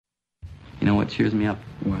You know what cheers me up?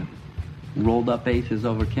 What? Rolled up aces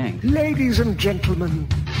over kings. Ladies and gentlemen,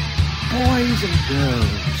 boys and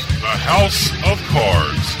girls. The House of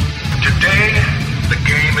Cards. Today, the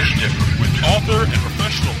game is different. With author and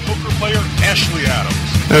professional poker player Ashley Adams.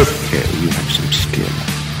 Okay, you have some skill.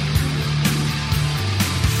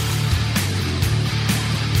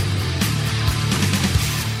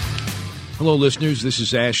 Hello, listeners. This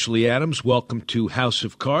is Ashley Adams. Welcome to House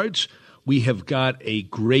of Cards. We have got a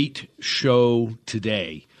great show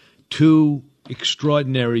today. Two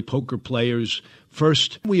extraordinary poker players.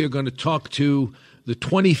 First, we are going to talk to the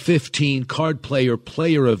 2015 Card Player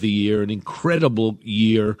Player of the Year, an incredible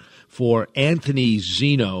year for Anthony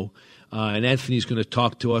Zeno. And Anthony's going to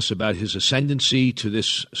talk to us about his ascendancy to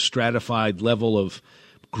this stratified level of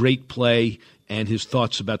great play and his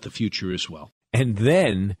thoughts about the future as well. And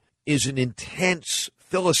then is an intense,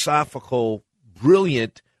 philosophical,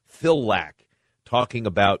 brilliant Phil Lack talking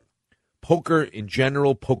about poker in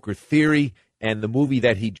general, poker theory, and the movie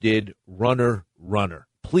that he did, Runner, Runner.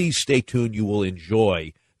 Please stay tuned. You will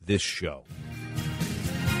enjoy this show.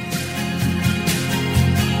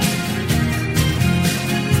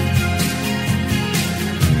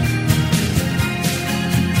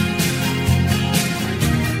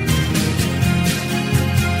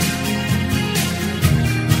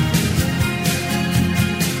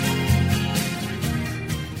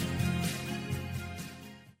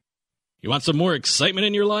 You want some more excitement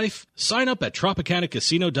in your life? Sign up at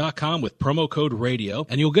TropicanaCasino.com with promo code RADIO,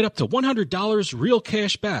 and you'll get up to $100 real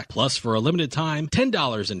cash back. Plus, for a limited time,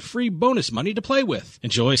 $10 in free bonus money to play with.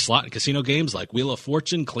 Enjoy slot and casino games like Wheel of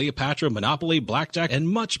Fortune, Cleopatra, Monopoly, Blackjack, and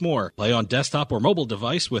much more. Play on desktop or mobile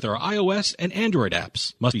device with our iOS and Android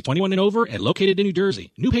apps. Must be 21 and over and located in New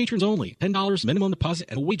Jersey. New patrons only. $10 minimum deposit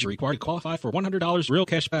and a wager required to qualify for $100 real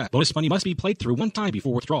cash back. Bonus money must be played through one time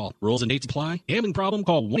before withdrawal. Rules and dates apply. Gambling problem?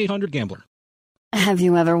 Call 1-800-GAMBLER. Have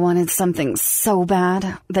you ever wanted something so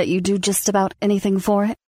bad that you do just about anything for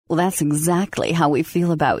it? Well, that's exactly how we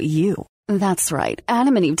feel about you. That's right.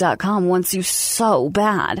 AdamandEve.com wants you so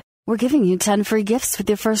bad. We're giving you 10 free gifts with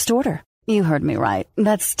your first order. You heard me right.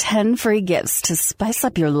 That's 10 free gifts to spice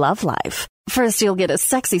up your love life. First, you'll get a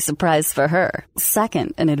sexy surprise for her.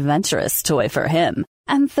 Second, an adventurous toy for him.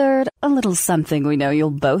 And third, a little something we know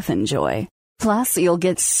you'll both enjoy. Plus, you'll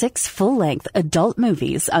get 6 full-length adult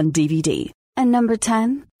movies on DVD. And number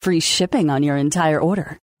 10, free shipping on your entire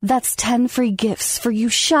order. That's 10 free gifts for you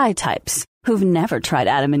shy types who've never tried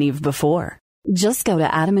Adam and Eve before. Just go to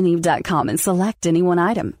AdamandEve.com and select any one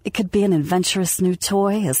item. It could be an adventurous new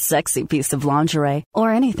toy, a sexy piece of lingerie,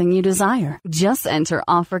 or anything you desire. Just enter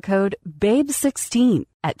offer code BABE16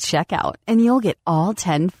 at checkout, and you'll get all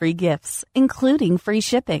 10 free gifts, including free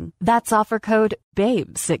shipping. That's offer code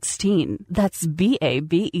BABE16. That's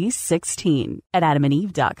BABE16 at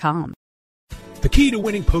AdamandEve.com. The key to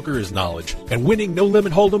winning poker is knowledge, and winning No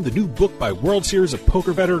Limit Hold'em, the new book by World Series of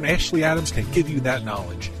Poker veteran Ashley Adams, can give you that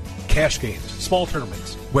knowledge. Cash games, small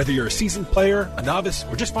tournaments. Whether you're a seasoned player, a novice,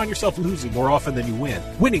 or just find yourself losing more often than you win,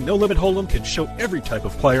 winning No Limit Hold'em can show every type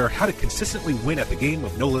of player how to consistently win at the game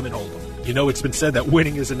of No Limit Hold'em. You know, it's been said that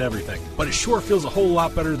winning isn't everything, but it sure feels a whole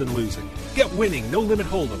lot better than losing. Get Winning No Limit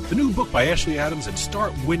Hold'em, the new book by Ashley Adams, and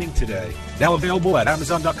start winning today. Now available at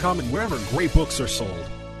Amazon.com and wherever great books are sold.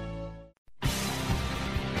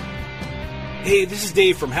 Hey, this is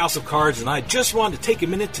Dave from House of Cards, and I just wanted to take a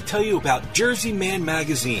minute to tell you about Jersey Man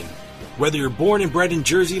Magazine. Whether you're born and bred in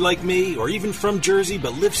Jersey like me, or even from Jersey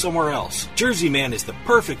but live somewhere else, Jersey Man is the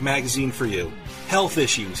perfect magazine for you. Health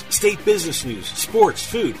issues, state business news, sports,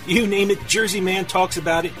 food, you name it, Jersey Man talks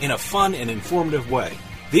about it in a fun and informative way.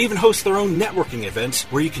 They even host their own networking events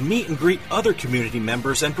where you can meet and greet other community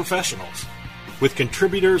members and professionals. With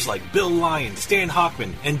contributors like Bill Lyon, Stan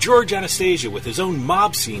Hockman, and George Anastasia with his own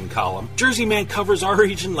mob scene column, Jersey Man covers our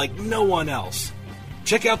region like no one else.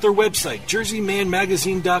 Check out their website,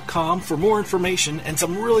 jerseymanmagazine.com, for more information and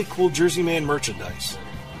some really cool Jersey Man merchandise.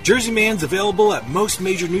 Jersey Man's available at most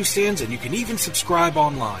major newsstands, and you can even subscribe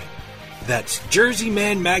online. That's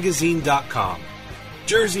jerseymanmagazine.com.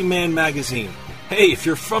 Jersey Man Magazine. Hey, if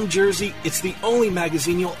you're from Jersey, it's the only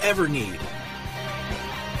magazine you'll ever need.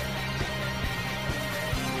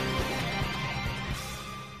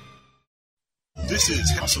 This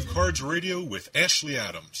is House of Cards Radio with Ashley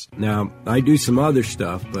Adams. Now, I do some other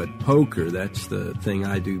stuff, but poker, that's the thing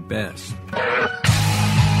I do best.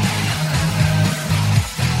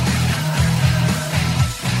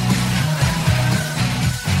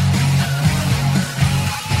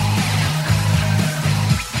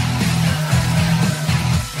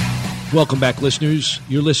 Welcome back, listeners.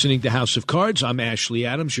 You're listening to House of Cards. I'm Ashley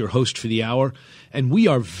Adams, your host for the hour. And we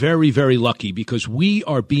are very, very lucky because we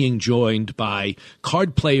are being joined by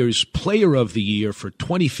Card Player's Player of the Year for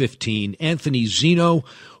 2015, Anthony Zeno,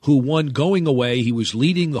 who won going away. He was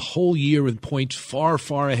leading the whole year in points, far,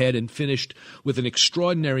 far ahead, and finished with an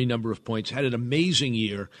extraordinary number of points. Had an amazing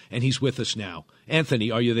year, and he's with us now.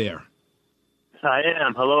 Anthony, are you there? I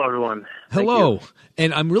am. Hello, everyone. Hello.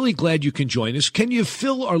 And I'm really glad you can join us. Can you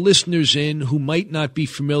fill our listeners in who might not be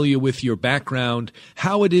familiar with your background,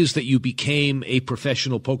 how it is that you became a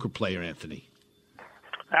professional poker player, Anthony?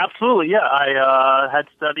 Absolutely, yeah. I had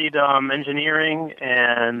studied engineering,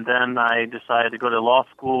 and then I decided to go to law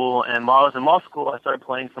school. And while I was in law school, I started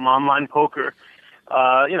playing some online poker,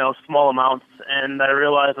 small amounts, and I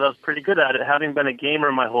realized that I was pretty good at it. Having been a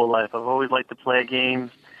gamer my whole life, I've always liked to play games.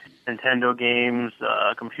 Nintendo games,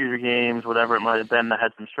 computer games, whatever it might have been that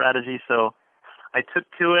had some strategy. So I took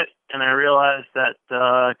to it, and I realized that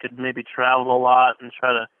I could maybe travel a lot and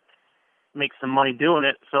try to make some money doing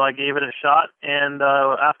it. So I gave it a shot, and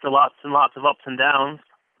after lots and lots of ups and downs,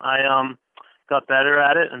 I got better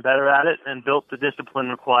at it and built the discipline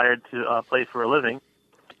required to play for a living,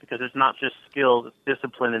 because it's not just skills, it's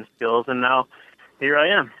discipline and skills. And now here I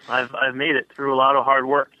am. I've made it through a lot of hard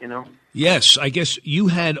work, Yes, I guess you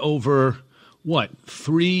had over, almost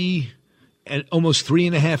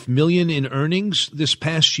 $3.5 million in earnings this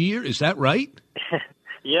past year. Is that right?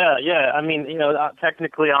 Yeah. I mean,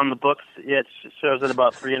 technically on the books, it shows at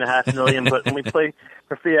about $3.5 million. But when we play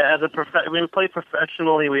when we play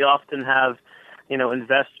professionally, we often have,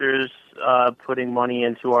 investors putting money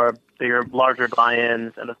into our larger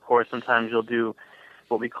buy-ins, and of course, sometimes you'll do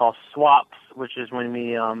what we call swaps, which is when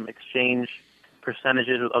we exchange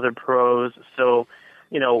percentages with other pros. So,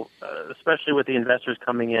 especially with the investors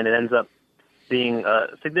coming in, it ends up being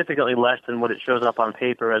significantly less than what it shows up on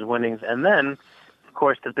paper as winnings. And then, of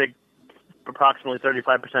course, the big, approximately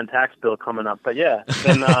 35% tax bill coming up. But yeah, it's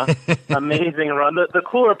been an amazing run. The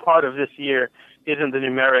cooler part of this year isn't the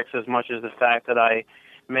numerics as much as the fact that I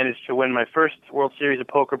managed to win my first World Series of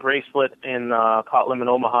Poker bracelet in Pot Limit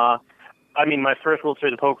Omaha. I mean, my first World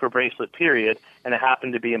Series of Poker bracelet, period, and it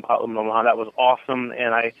happened to be in Pot Limit Omaha. That was awesome,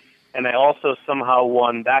 and I also somehow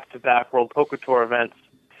won back-to-back World Poker Tour events,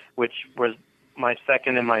 which was my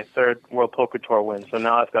second and my third World Poker Tour win. So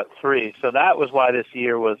now I've got 3. So that was why this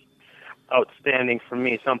year was outstanding for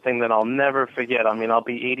me, something that I'll never forget. I mean, I'll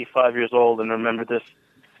be 85 years old and remember this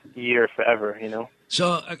year forever,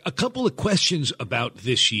 So a couple of questions about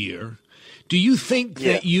this year. Do you think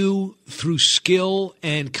that you, through skill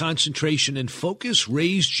and concentration and focus,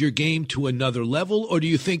 raised your game to another level, or do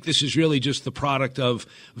you think this is really just the product of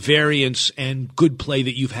variance and good play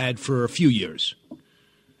that you've had for a few years?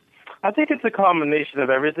 I think it's a combination of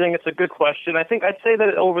everything. It's a good question. I'd say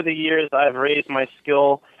that over the years I've raised my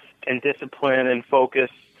skill and discipline and focus,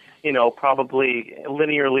 probably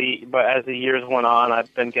linearly, but as the years went on,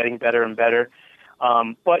 I've been getting better and better.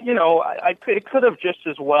 But, it could have just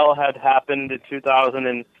as well had happened in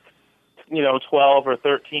 2012 or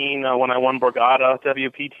 13 when I won Borgata,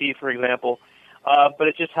 WPT, for example. But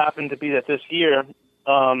it just happened to be that this year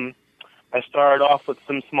I started off with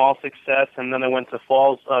some small success, and then I went to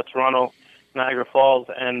Toronto, Niagara Falls,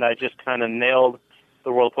 and I just kind of nailed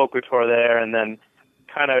the World Poker Tour there, and then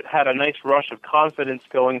kind of had a nice rush of confidence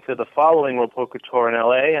going to the following World Poker Tour in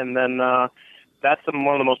LA, and then that's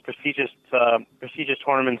one of the most prestigious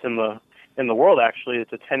tournaments in the world. Actually,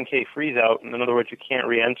 it's a 10K freeze out. In other words, you can't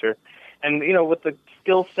re-enter. And with the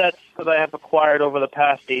skill sets that I have acquired over the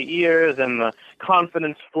past 8 years, and the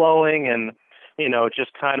confidence flowing, and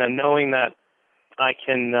just kind of knowing that I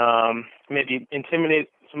can maybe intimidate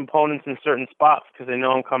some opponents in certain spots because they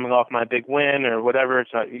know I'm coming off my big win or whatever,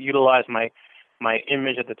 to utilize my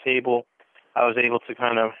image at the table, I was able to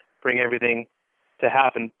kind of bring everything to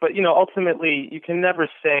happen. But, ultimately, you can never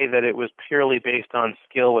say that it was purely based on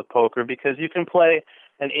skill with poker, because you can play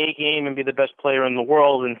an A game and be the best player in the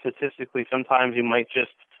world, and statistically, sometimes you might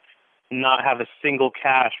just not have a single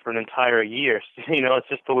cash for an entire year. It's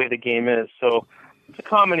just the way the game is. So it's a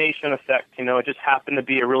combination effect. It just happened to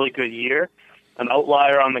be a really good year, an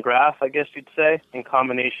outlier on the graph, I guess you'd say, in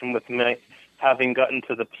combination with me having gotten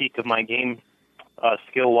to the peak of my game,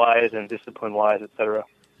 skill-wise and discipline-wise, etc.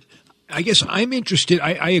 I guess I'm interested.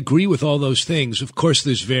 I agree with all those things. Of course,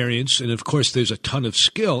 there's variance, and of course, there's a ton of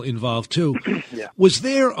skill involved, too. Yeah. Was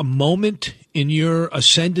there a moment in your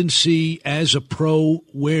ascendancy as a pro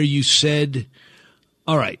where you said,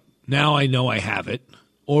 all right, now I know I have it?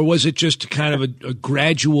 Or was it just kind of a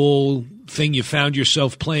gradual thing? You found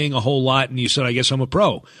yourself playing a whole lot, and you said, I guess I'm a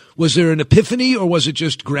pro. Was there an epiphany, or was it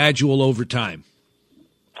just gradual over time?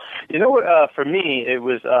 You know what? For me, it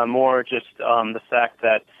was more just the fact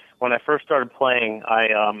that when I first started playing,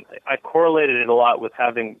 I correlated it a lot with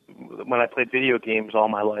when I played video games all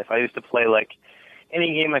my life. I used to play like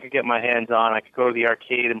any game I could get my hands on. I could go to the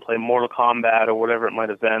arcade and play Mortal Kombat or whatever it might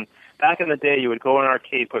have been. Back in the day, you would go in an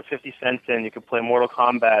arcade, put 50 cents in, you could play Mortal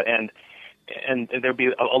Kombat, and there'd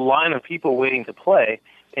be a line of people waiting to play,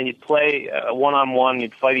 and you'd play one-on-one,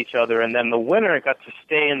 you'd fight each other, and then the winner got to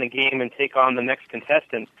stay in the game and take on the next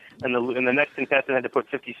contestant, and the next contestant had to put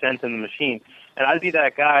 50 cents in the machine. And I'd be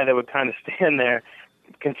that guy that would kind of stand there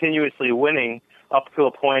continuously winning up to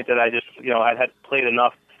a point that I just, I had played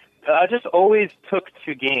enough. I just always took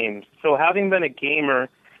to games. So having been a gamer,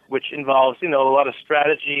 which involves, a lot of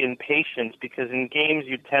strategy and patience, because in games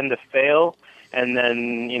you tend to fail and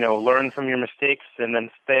then, learn from your mistakes and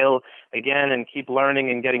then fail again and keep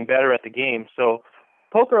learning and getting better at the game. So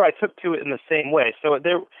poker, I took to it in the same way. So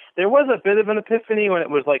there was a bit of an epiphany when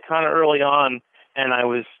it was like kind of early on, and I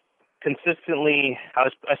was consistently,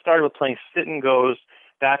 I started with playing sit and goes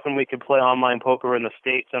back when we could play online poker in the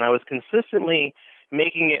States, and I was consistently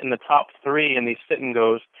making it in the top 3 in these sit and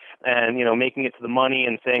goes, and making it to the money,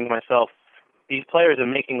 and saying to myself, these players are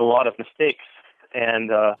making a lot of mistakes, and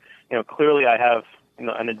clearly I have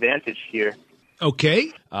an advantage here.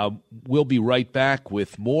 Okay. We'll be right back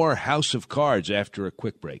with more House of Cards after a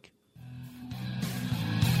quick break.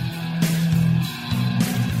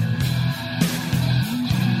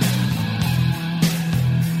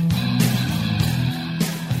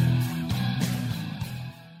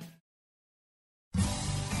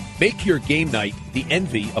 Make your game night the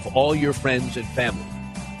envy of all your friends and family.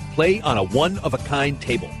 Play on a one-of-a-kind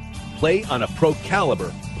table. Play on a Pro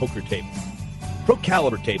Caliber poker table. Pro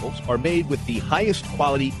Caliber tables are made with the highest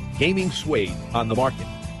quality gaming suede on the market.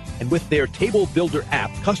 And with their Table Builder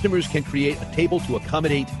app, customers can create a table to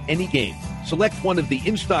accommodate any game. Select one of the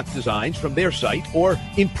in-stock designs from their site or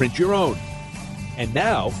imprint your own. And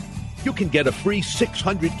now, you can get a free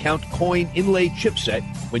 600-count coin inlay chipset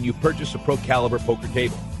when you purchase a Pro Caliber poker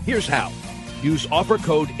table. Here's how. Use offer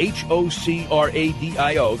code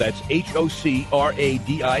HOCRADIO, that's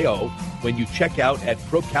HOCRADIO, when you check out at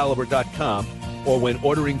ProCaliber.com or when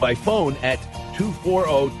ordering by phone at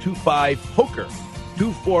 24025-POKER.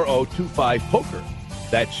 24025-POKER.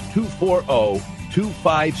 That's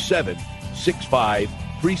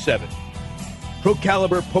 240-257-6537. Pro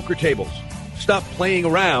Caliber poker tables. Stop playing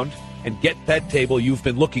around and get that table you've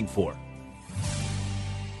been looking for.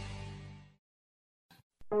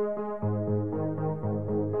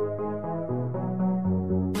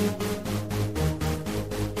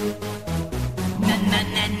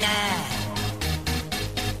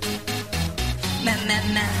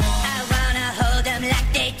 I wanna hold them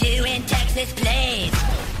like they do in Texas plays.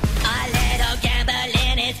 A little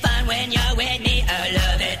gambling is fun when you're with me. I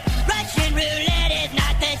love it. Russian roulette is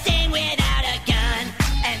not the same without a gun.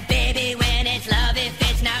 And baby, when it's love, if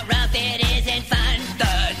it's not rough, it isn't fun.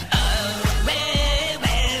 But oh,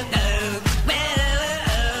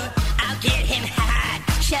 I'll get him hot,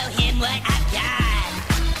 show him what I've got.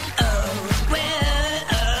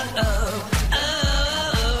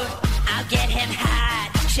 I'll get him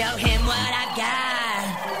hot, show him what I've got.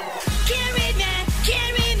 Can't read man,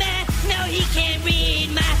 no he can't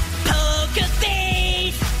read my poker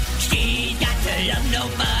face. She's got to love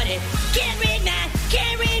nobody. Can't read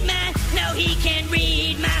man, no he can't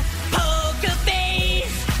read my poker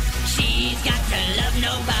face. She's got to love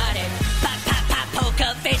nobody. Pop, pop, pop,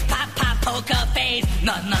 poker face, pop, pop, poker face.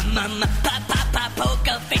 Ma, pop, pop, pop,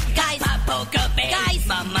 poker face. Guys, pop, poker face. Guys,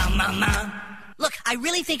 ma. Look, I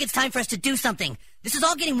really think it's time for us to do something. This is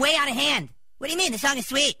all getting way out of hand. What do you mean? The song is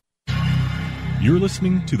sweet. You're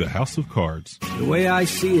listening to the House of Cards. The way I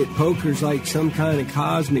see it, poker's like some kind of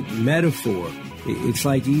cosmic metaphor. It's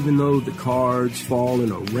like even though the cards fall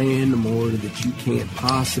in a random order that you can't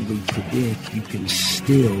possibly predict, you can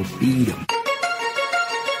still beat them.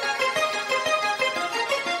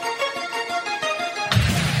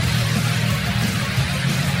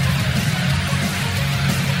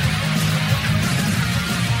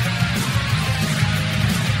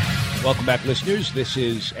 Welcome back, listeners. This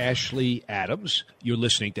is Ashley Adams. You're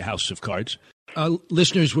listening to House of Cards.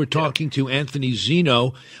 Listeners, we're talking to Anthony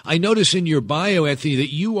Zeno. I notice in your bio, Anthony,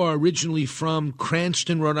 that you are originally from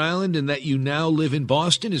Cranston, Rhode Island, and that you now live in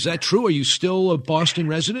Boston. Is that true? Are you still a Boston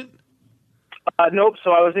resident? Nope.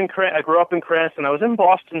 So I grew up in Cranston. I was in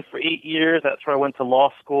Boston for 8 years. That's where I went to law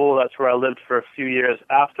school. That's where I lived for a few years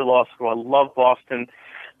after law school. I love Boston.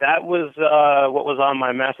 That was what was on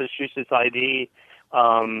my Massachusetts ID.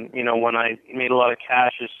 When I made a lot of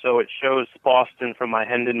cash, so it shows Boston from my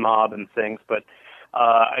Hendon mob and things. But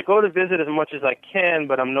I go to visit as much as I can,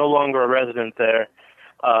 but I'm no longer a resident there.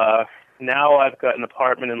 Now I've got an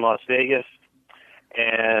apartment in Las Vegas,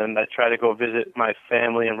 and I try to go visit my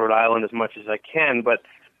family in Rhode Island as much as I can, but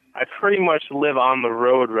I pretty much live on the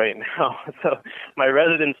road right now. So my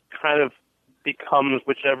residence kind of becomes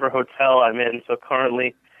whichever hotel I'm in. So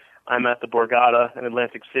currently I'm at the Borgata in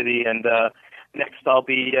Atlantic City, and next I'll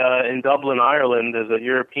be in Dublin, Ireland as a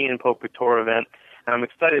European Poker Tour event. And I'm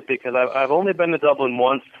excited because I've only been to Dublin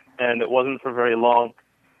once, and it wasn't for very long,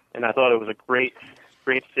 and I thought it was a great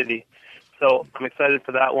city. So I'm excited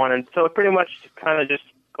for that one. And so pretty much kind of just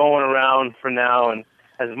going around for now and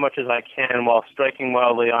as much as I can while striking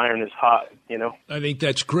while the iron is hot, you know. I think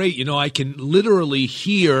that's great. You know, I can literally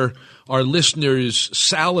hear our listeners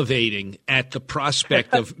salivating at the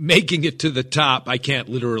prospect of making it to the top. I can't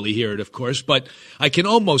literally hear it, of course, but I can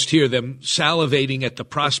almost hear them salivating at the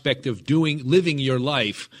prospect of living your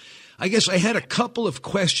life. I guess I had a couple of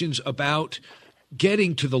questions about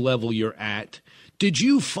getting to the level you're at. Did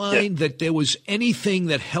you find that there was anything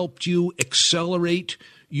that helped you accelerate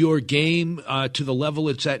your game to the level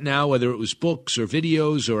it's at now, whether it was books or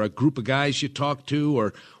videos or a group of guys you talked to,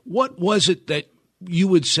 or what was it that you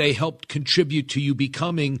would say helped contribute to you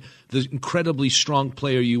becoming the incredibly strong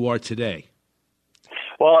player you are today?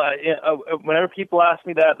 Well, whenever people ask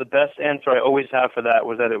me that, the best answer I always have for that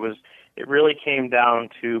was that it really came down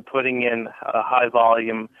to putting in a high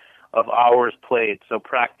volume of hours played. So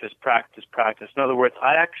practice. In other words,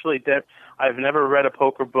 I've never read a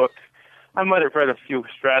poker book. I might have read a few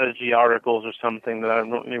strategy articles or something that I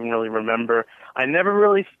don't even really remember. I never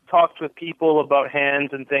really talked with people about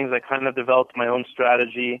hands and things. I kind of developed my own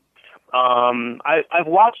strategy. I've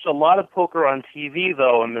watched a lot of poker on TV,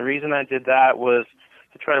 though, and the reason I did that was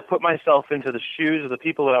to try to put myself into the shoes of the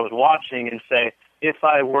people that I was watching and say, if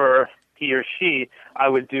I were he or she, I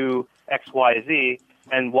would do X, Y, Z,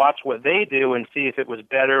 and watch what they do and see if it was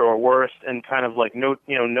better or worse, and kind of like note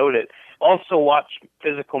it. Also, watch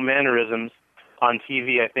physical mannerisms on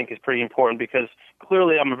TV. I think is pretty important because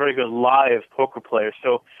clearly I'm a very good live poker player.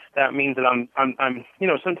 So that means that I'm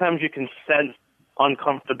sometimes you can sense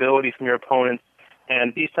uncomfortability from your opponents,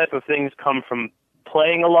 and these type of things come from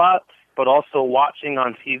playing a lot, but also watching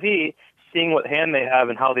on TV, seeing what hand they have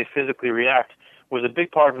and how they physically react was a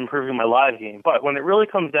big part of improving my live game. But when it really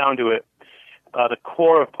comes down to it, the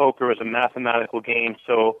core of poker is a mathematical game,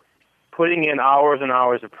 so putting in hours and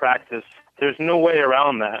hours of practice, there's no way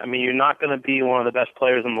around that. I mean, you're not going to be one of the best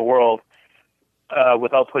players in the world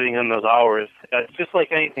without putting in those hours. It's just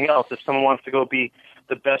like anything else. If someone wants to go be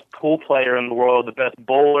the best pool player in the world, the best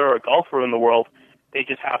bowler or golfer in the world, they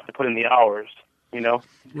just have to put in the hours, you know?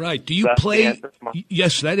 Right. Do you play?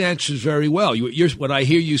 Yes, that answers very well. What I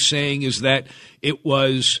hear you saying is that it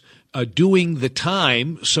was doing the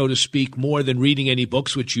time, so to speak, more than reading any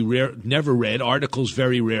books, which you never read, articles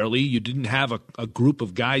very rarely. You didn't have a group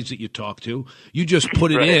of guys that you talked to. You just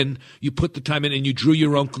put it in, you put the time in, and you drew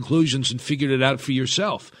your own conclusions and figured it out for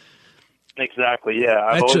yourself. Exactly, yeah.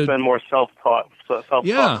 I've always been more self-taught type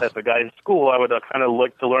of guy. In school, I would kind of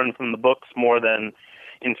look to learn from the books more than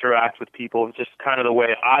interact with people, just kind of the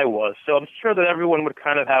way I was. So I'm sure that everyone would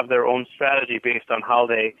kind of have their own strategy based on how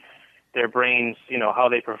their brains, how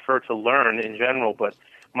they prefer to learn in general. But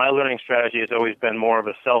my learning strategy has always been more of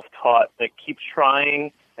a self-taught that keeps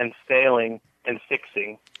trying and failing and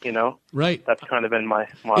fixing, Right. That's kind of been my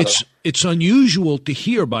motto. It's unusual to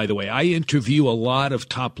hear, by the way. I interview a lot of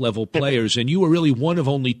top-level players, and you are really one of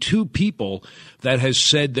only two people that has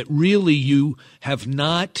said that really you have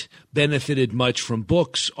not benefited much from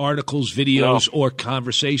books, articles, videos, or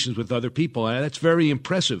conversations with other people. And that's very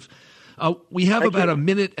impressive. We have about a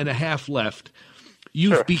minute and a half left.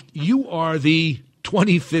 You are the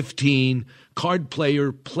 2015 Card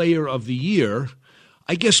Player of the Year.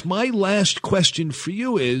 I guess my last question for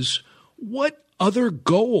you is, what other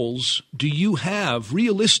goals do you have,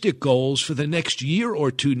 realistic goals for the next year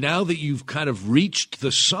or two now that you've kind of reached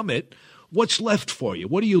the summit? What's left for you?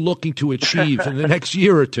 What are you looking to achieve in the next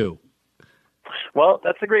year or two? Well,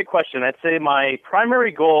 that's a great question. I'd say my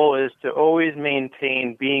primary goal is to always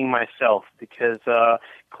maintain being myself because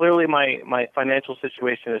clearly my financial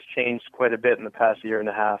situation has changed quite a bit in the past year and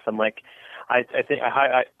a half. And I think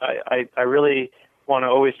I really want to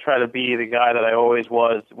always try to be the guy that I always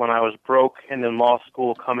was when I was broke and in law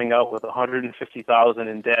school, coming out with $150,000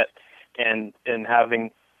 in debt and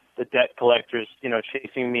having the debt collectors,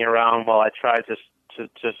 chasing me around while I tried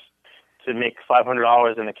to make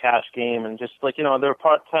 $500 in a cash game, and just there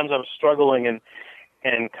were times I was struggling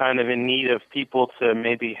and kind of in need of people to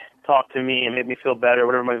maybe talk to me and make me feel better,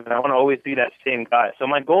 whatever. I want to always be that same guy. So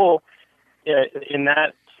my goal in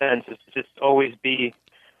that sense is to just always be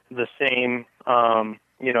the same,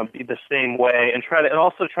 be the same way, and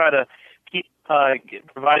also try to keep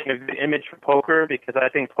providing a good image for poker, because I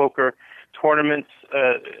think poker tournaments,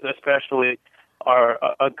 especially, are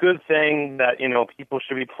a good thing that, people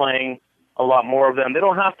should be playing a lot more of them. They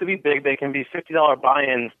don't have to be big. They can be $50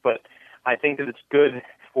 buy-ins, but I think that it's good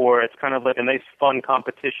it's kind of like a nice, fun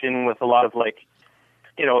competition with a lot of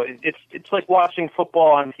it's like watching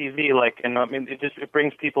football on TV, it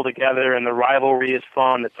brings people together, and the rivalry is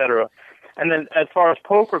fun, etc. And then as far as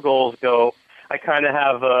poker goals go, I kind of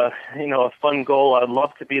have a fun goal. I'd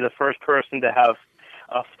love to be the first person to have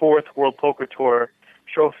a 4th World Poker Tour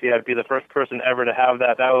trophy. I'd be the first person ever to have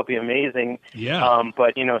that. That would be amazing. Yeah.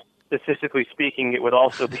 But statistically speaking, it would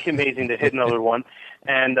also be amazing to hit another one.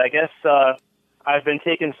 And I guess I've been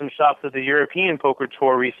taking some shots at the European Poker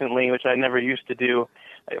Tour recently, which I never used to do.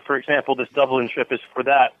 For example, this Dublin trip is for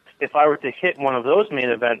that. If I were to hit one of those main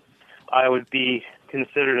events, I would be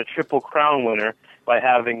considered a Triple Crown winner by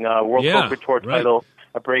having a World Poker Tour title,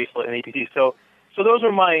 a bracelet, and APT. So those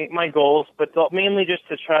are my goals, but mainly just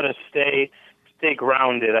to try to stay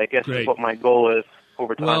grounded, I guess, is what my goal is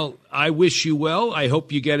over time. Well, I wish you well. I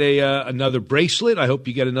hope you get another bracelet. I hope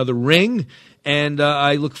you get another ring. And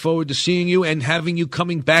I look forward to seeing you and having you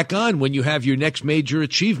coming back on when you have your next major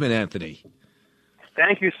achievement, Anthony.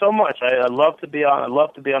 Thank you so much. I love to be on. I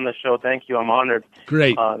love to be on the show. Thank you. I'm honored.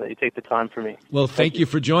 Great that you take the time for me. Well, thank you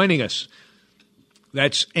for joining us.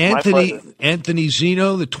 That's Anthony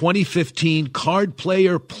Zeno, the 2015 Card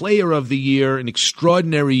Player of the Year, an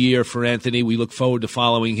extraordinary year for Anthony. We look forward to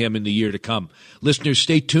following him in the year to come. Listeners,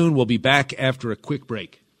 stay tuned. We'll be back after a quick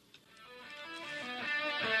break.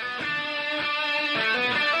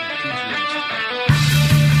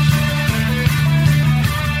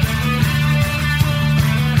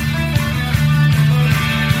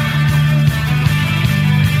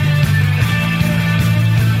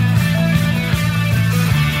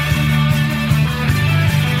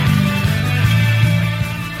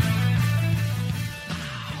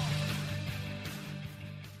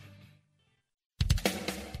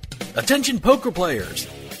 Attention poker players!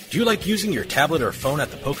 Do you like using your tablet or phone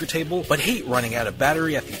at the poker table, but hate running out of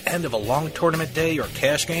battery at the end of a long tournament day or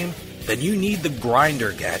cash game? Then you need the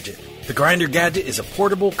Grindr Gadget. The Grindr Gadget is a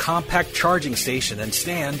portable, compact charging station and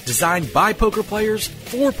stand designed by poker players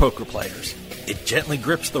for poker players. It gently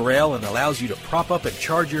grips the rail and allows you to prop up and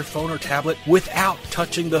charge your phone or tablet without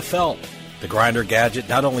touching the felt. The Grindr Gadget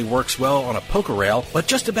not only works well on a poker rail, but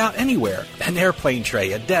just about anywhere. An airplane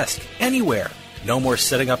tray, a desk, anywhere. No more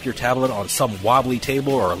setting up your tablet on some wobbly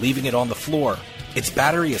table or leaving it on the floor. Its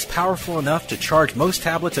battery is powerful enough to charge most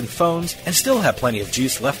tablets and phones and still have plenty of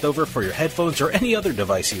juice left over for your headphones or any other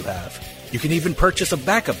device you have. You can even purchase a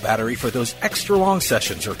backup battery for those extra long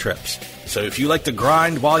sessions or trips. So if you like to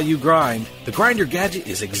grind while you grind, the Grindr Gadget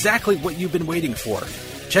is exactly what you've been waiting for.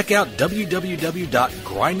 Check out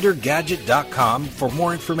www.grindergadget.com for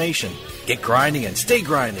more information. Get grinding and stay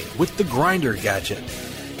grinding with the Grindr Gadget.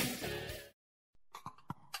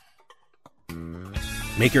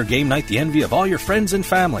 Make your game night the envy of all your friends and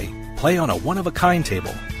family. Play on a one-of-a-kind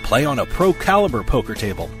table. Play on a Pro Caliber poker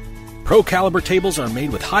table. Pro Caliber tables are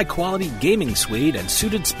made with high-quality gaming suede and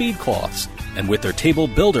suited speed cloths. And with their Table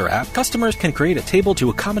Builder app, customers can create a table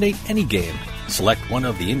to accommodate any game. Select one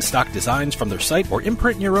of the in-stock designs from their site or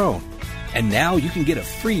imprint your own. And now you can get a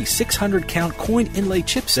free 600-count coin inlay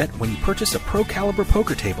chipset when you purchase a Pro Caliber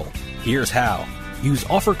poker table. Here's how. Use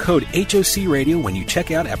offer code HOCRadio when you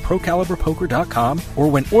check out at ProCaliberPoker.com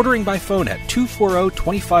or when ordering by phone at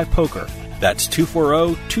 240-25-POKER. That's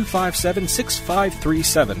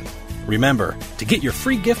 240-257-6537. Remember, to get your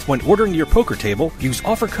free gift when ordering your poker table, use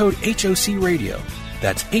offer code HOCRadio.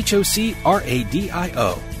 That's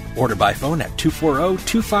HOCRADIO. Order by phone at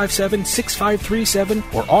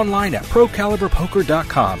 240-257-6537 or online at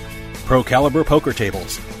ProCaliberPoker.com. Pro Caliber Poker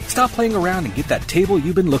Tables. Stop playing around and get that table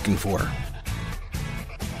you've been looking for.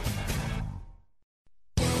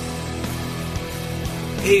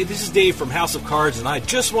 Hey, this is Dave from House of Cards, and I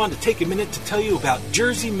just wanted to take a minute to tell you about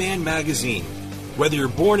Jersey Man Magazine. Whether you're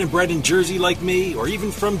born and bred in Jersey like me, or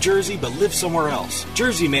even from Jersey but live somewhere else,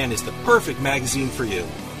 Jersey Man is the perfect magazine for you.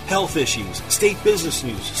 Health issues, state business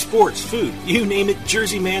news, sports, food, you name it,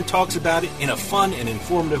 Jersey Man talks about it in a fun and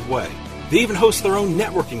informative way. They even host their own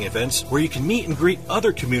networking events where you can meet and greet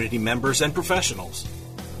other community members and professionals.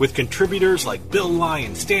 With contributors like Bill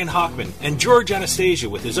Lyon, Stan Hochman, and George Anastasia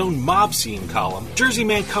with his own mob scene column, Jersey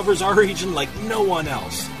Man covers our region like no one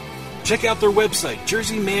else. Check out their website,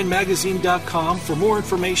 jerseymanmagazine.com, for more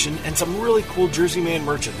information and some really cool Jersey Man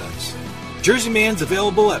merchandise. Jersey Man's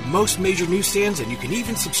available at most major newsstands, and you can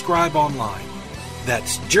even subscribe online.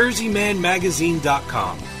 That's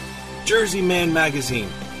JerseyManMagazine.com. Jersey Man Magazine.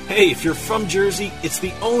 Hey, if you're from Jersey, it's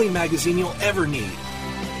the only magazine you'll ever need.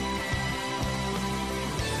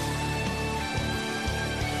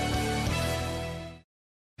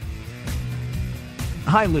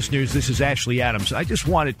 Hi, listeners. This is Ashley Adams. I just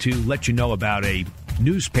wanted to let you know about a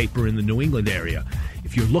newspaper in the New England area.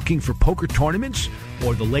 If you're looking for poker tournaments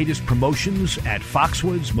or the latest promotions at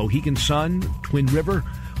Foxwoods, Mohegan Sun, Twin River,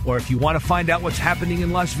 or if you want to find out what's happening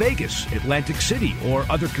in Las Vegas, Atlantic City, or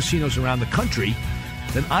other casinos around the country,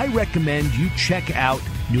 then I recommend you check out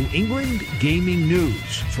New England Gaming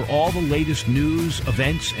News for all the latest news,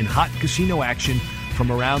 events, and hot casino action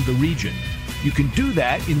from around the region. You can do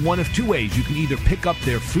that in one of two ways. You can either pick up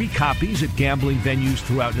their free copies at gambling venues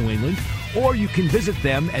throughout New England, or you can visit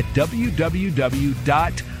them at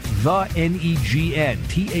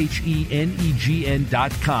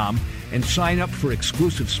www.thenegn.com and sign up for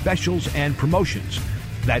exclusive specials and promotions.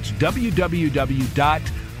 That's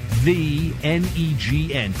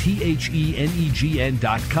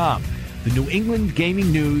www.thenegn.com. The New England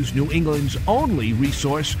Gaming News, New England's only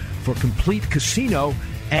resource for complete casino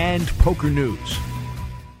and poker news.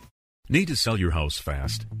 Need to sell your house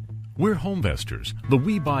fast? We're Homevestors, the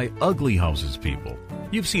we buy ugly houses people.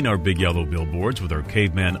 You've seen our big yellow billboards with our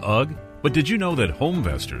caveman UGG, but did you know that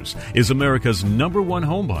Homevestors is America's #1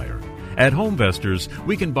 home buyer? At Homevestors,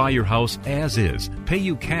 we can buy your house as is, pay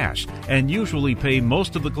you cash, and usually pay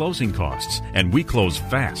most of the closing costs, and we close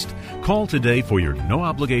fast. Call today for your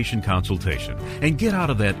no-obligation consultation and get out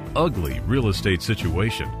of that ugly real estate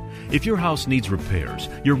situation. If your house needs repairs,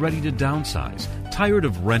 you're ready to downsize, tired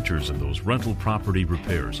of renters and those rental property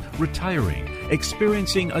repairs, retiring,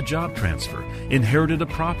 experiencing a job transfer, inherited a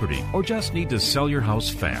property, or just need to sell your house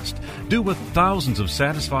fast, do what thousands of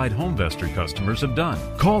satisfied Homevestor customers have done.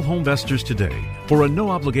 Call Homevestors today for a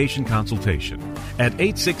no-obligation consultation at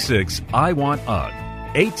 866-I-WANT-UGG.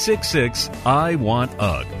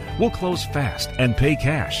 866-I-WANT-UGG. We'll close fast and pay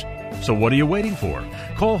cash. So what are you waiting for?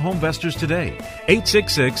 Call Homevestors today.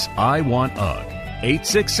 866-I-WANT-UGG.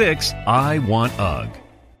 866-I-WANT-UGG.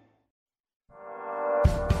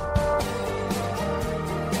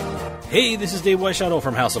 Hey, this is Dave Weishuttle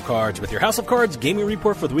from House of Cards with your House of Cards gaming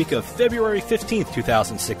report for the week of February 15th,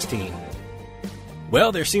 2016.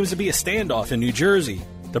 Well, there seems to be a standoff in New Jersey.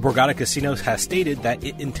 The Borgata Casino has stated that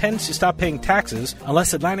it intends to stop paying taxes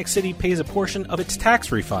unless Atlantic City pays a portion of its tax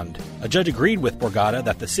refund. A judge agreed with Borgata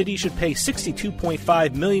that the city should pay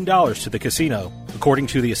 $62.5 million to the casino. According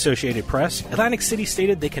to the Associated Press, Atlantic City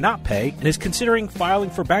stated they cannot pay and is considering filing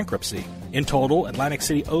for bankruptcy. In total, Atlantic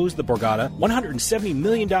City owes the Borgata $170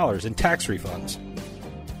 million in tax refunds.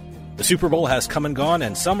 The Super Bowl has come and gone,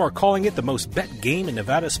 and some are calling it the most bet game in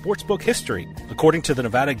Nevada sportsbook history. According to the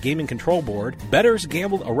Nevada Gaming Control Board, bettors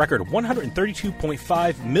gambled a record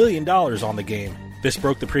 $132.5 million on the game. This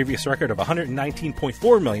broke the previous record of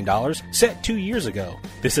 $119.4 million set 2 years ago.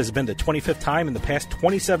 This has been the 25th time in the past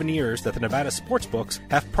 27 years that the Nevada sportsbooks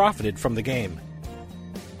have profited from the game.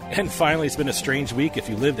 And finally, it's been a strange week if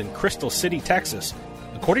you lived in Crystal City, Texas.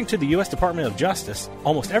 According to the U.S. Department of Justice,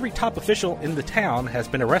 almost every top official in the town has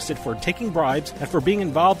been arrested for taking bribes and for being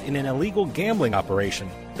involved in an illegal gambling operation.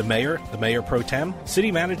 The mayor pro tem,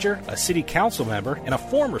 city manager, a city council member, and a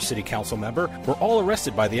former city council member were all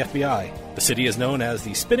arrested by the FBI. The city is known as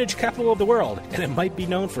the spinach capital of the world, and it might be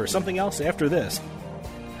known for something else after this.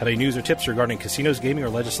 Have any news or tips regarding casinos, gaming, or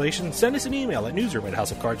legislation? Send us an email at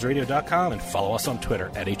newsroom@houseofcardsradio.com and follow us on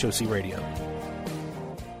Twitter at HOC Radio.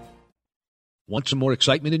 Want some more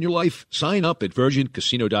excitement in your life? Sign up at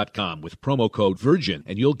VirginCasino.com with promo code VIRGIN,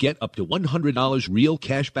 and you'll get up to $100 real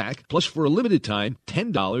cash back, plus for a limited time,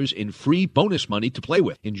 $10 in free bonus money to play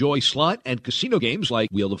with. Enjoy slot and casino games like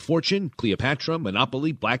Wheel of Fortune, Cleopatra,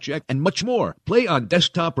 Monopoly, Blackjack, and much more. Play on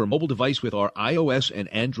desktop or mobile device with our iOS and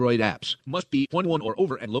Android apps. Must be 21 or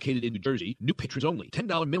over and located in New Jersey. New patrons only.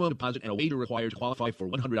 $10 minimum deposit and a wager required to qualify for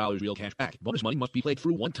 $100 real cash back. Bonus money must be played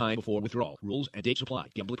through one time before withdrawal. Rules and dates apply.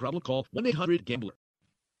 Gambling problem? Call 1-800-GAMBLER.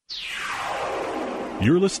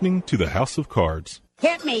 You're listening to the House of Cards.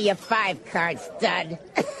 Hit me, you 5-card stud.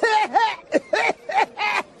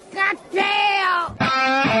 Cocktail!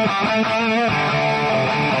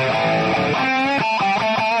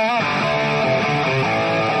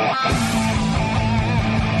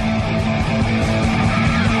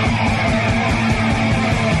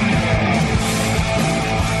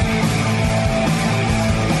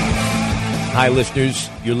 Hi, listeners.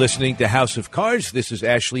 You're listening to House of Cards. This is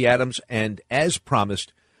Ashley Adams, and as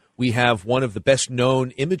promised, we have one of the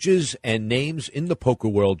best-known images and names in the poker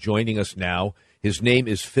world joining us now. His name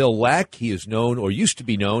is Phil Lack. He is known, or used to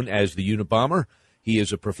be known, as the Unabomber. He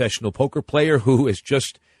is a professional poker player who has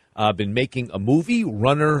just been making a movie,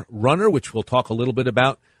 Runner, which we'll talk a little bit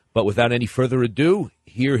about. But without any further ado,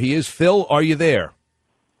 here he is. Phil, are you there?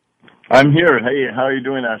 I'm here. Hey, how are you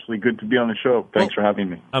doing, Ashley? Good to be on the show. Thanks for having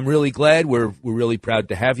me. I'm really glad. We're really proud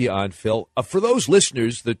to have you on, Phil. For those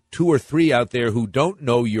listeners, the 2 or 3 out there who don't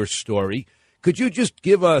know your story, could you just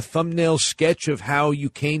give a thumbnail sketch of how you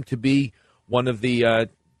came to be one of the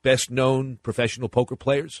best-known professional poker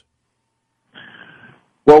players?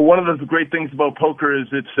 Well, one of the great things about poker is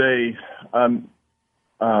it's a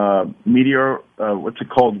meteor, what's it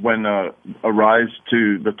called, when a rise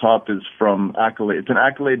to the top is from accolade. It's an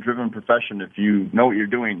accolade-driven profession. If you know what you're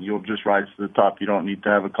doing, you'll just rise to the top. You don't need to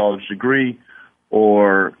have a college degree,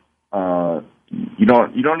 or you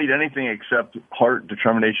don't need anything except heart,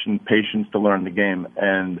 determination, patience to learn the game.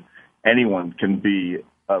 And anyone can be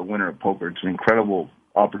a winner at poker. It's an incredible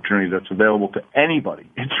opportunity that's available to anybody.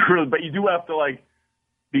 It's really, but you do have to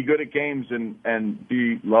be good at games and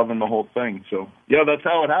be loving the whole thing. So, yeah, that's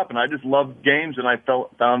how it happened. I just loved games, and I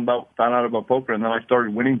found out about poker, and then I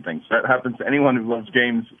started winning things. That happens to anyone who loves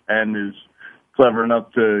games and is clever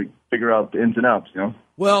enough to figure out the ins and outs, you know?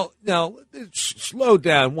 Well, now, slow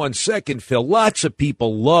down 1 second, Phil. Lots of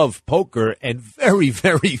people love poker, and very,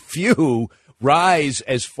 very few rise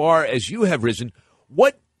as far as you have risen.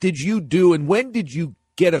 What did you do, and when did you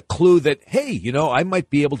get a clue that, hey, I might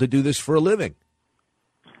be able to do this for a living?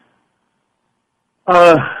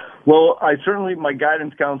 Well, my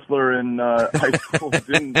guidance counselor in high school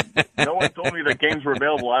no one told me that games were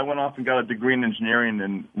available. I went off and got a degree in engineering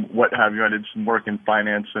and what have you. I did some work in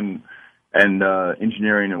finance and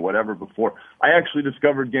engineering and whatever before. I actually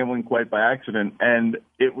discovered gambling quite by accident, and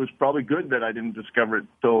it was probably good that I didn't discover it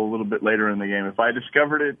till a little bit later in the game. If I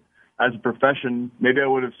discovered it as a profession, maybe I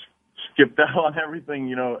would have skipped out on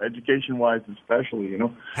everything, education-wise especially,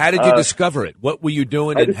 How did you discover it? What were you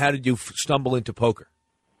doing, and how did you stumble into poker?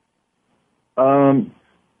 I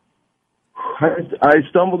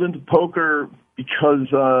stumbled into poker because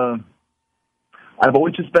I've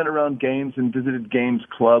always just been around games and visited games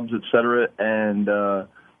clubs, etc. And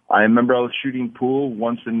I remember I was shooting pool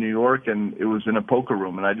once in New York, and it was in a poker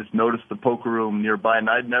room, and I just noticed the poker room nearby, and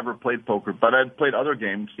I'd never played poker, but I'd played other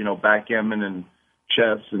games, backgammon and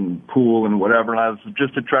chess and pool and whatever, and I was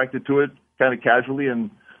just attracted to it kind of casually, and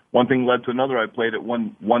one thing led to another. I played it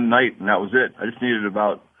one night, and that was it. I just needed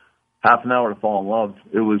about half an hour to fall in love.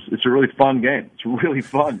 It's a really fun game. It's really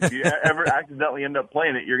fun. If you ever accidentally end up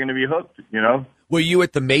playing it, you're going to be hooked, Were you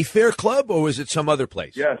at the Mayfair Club, or was it some other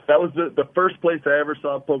place? Yes, that was the first place I ever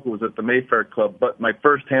saw poker was at the Mayfair Club, but my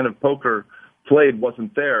first hand of poker played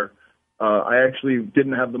wasn't there. I actually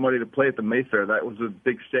didn't have the money to play at the Mayfair. That was a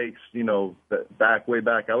big stakes, way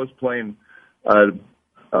back. I was playing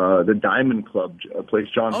the Diamond Club, a place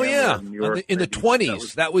John Hammer in New York. In the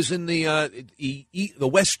 20s. That was in the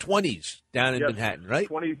West 20s down in Manhattan, right?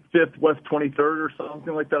 25th, West 23rd or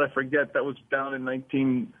something like that. I forget. That was down in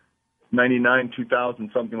 1999,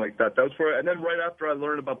 2000, something like that. That was where. And then right after I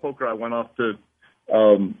learned about poker, I went off to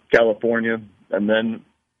California, and then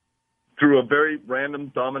through a very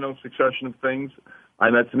random domino succession of things,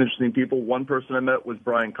 I met some interesting people. One person I met was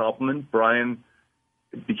Brian Koppelman. Brian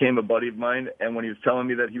became a buddy of mine, and when he was telling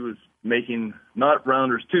me that he was making not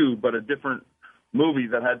Rounders 2, but a different movie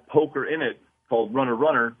that had poker in it called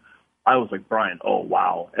Runner, I was like, Brian, oh,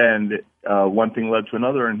 wow. And one thing led to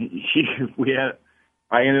another, and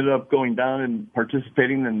I ended up going down and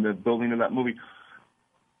participating in the building of that movie.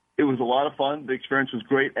 It was a lot of fun. The experience was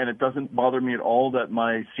great, and it doesn't bother me at all that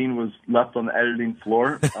my scene was left on the editing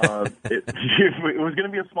floor. It was going to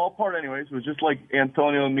be a small part anyways. It was just like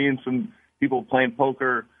Antonio and me and some people playing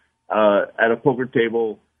poker at a poker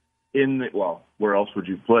table where else would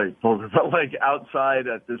you play poker? But outside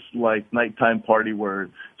at this nighttime party where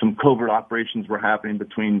some covert operations were happening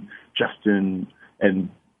between Justin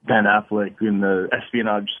and Ben Affleck in the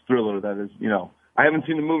espionage thriller that is, I haven't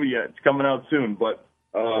seen the movie yet. It's coming out soon, but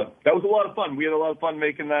that was a lot of fun. We had a lot of fun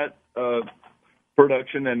making that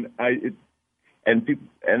production, and it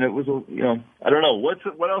was, I don't know.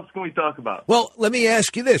 What else can we talk about? Well, let me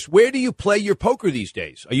ask you this. Where do you play your poker these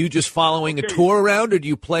days? Are you just following a tour around, or do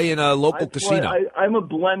you play in a local casino? I'm a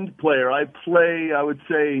blend player. I play, I would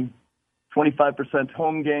say, 25%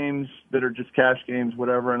 home games that are just cash games,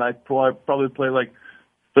 whatever, and I probably play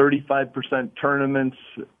 35% tournaments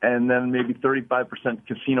and then maybe 35%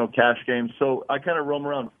 casino cash games. So I kind of roam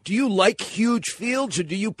around. Do you like huge fields, or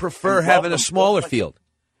do you prefer having a smaller field?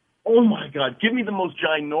 Oh, my God. Give me the most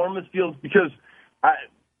ginormous fields, because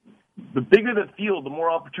the bigger the field, the more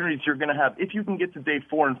opportunities you're going to have. If you can get to day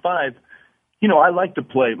 4 and 5, I like to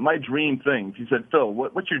play. My dream thing, if you said, Phil,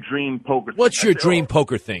 what's your dream poker thing? What's your dream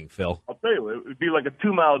poker thing, Phil? I'll tell you, it would be like a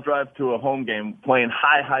 2-mile drive to a home game playing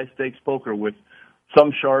high stakes poker with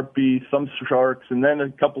some Sharpies, some sharks, and then a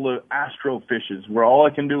couple of Astro fishes where all I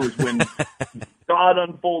can do is win God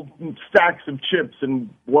unfold stacks of chips and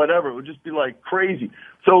whatever. It would just be like crazy.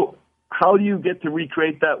 So how do you get to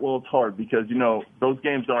recreate that? Well, it's hard because, those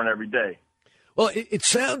games aren't every day. Well, it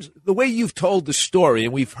sounds, the way you've told the story,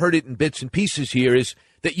 and we've heard it in bits and pieces here, is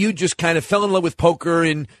that you just kind of fell in love with poker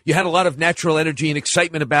and you had a lot of natural energy and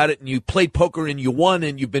excitement about it, and you played poker and you won,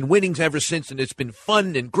 and you've been winning ever since, and it's been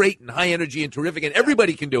fun and great and high energy and terrific, and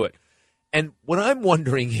everybody can do it. And what I'm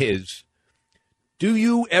wondering is, do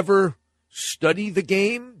you ever study the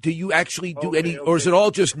game? Do you actually do or is it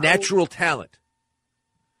all just natural talent?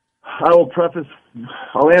 I'll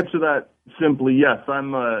answer that simply, yes.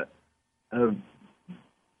 I'm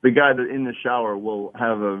the guy that in the shower will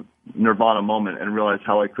have a nirvana moment and realize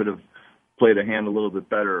how I could have played a hand a little bit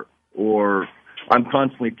better, or I'm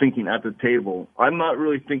constantly thinking at the table. I'm not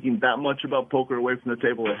really thinking that much about poker away from the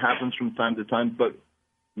table. It happens from time to time, but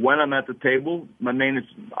when I'm at the table, my main is,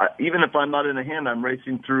 even if I'm not in a hand, I'm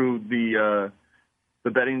racing through the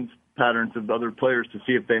betting patterns of other players to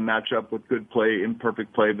see if they match up with good play,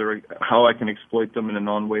 imperfect play, how I can exploit them in a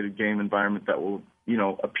non-weighted game environment that will,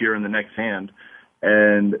 appear in the next hand.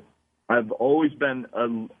 And I've always been,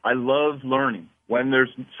 I love learning. When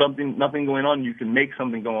there's nothing going on, you can make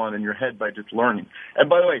something go on in your head by just learning. And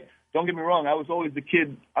by the way, don't get me wrong, I was always the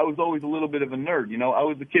kid, I was always a little bit of a nerd. I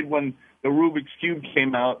was the kid when the Rubik's Cube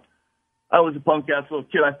came out. I was a punk-ass little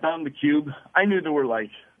kid. I found the cube. I knew there were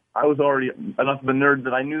I was already enough of a nerd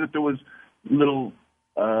that I knew that there was little,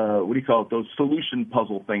 those solution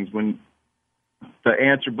puzzle things, when the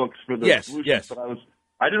answer books for the solutions. Yes. But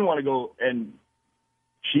I didn't want to go and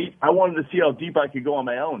cheat. I wanted to see how deep I could go on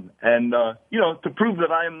my own. And, to prove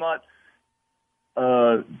that I am not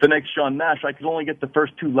the next Sean Nash, I could only get the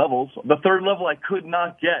first 2 levels. The third level I could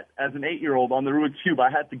not get as an 8-year-old on the Rubik's Cube. I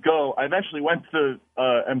had to go. I eventually went to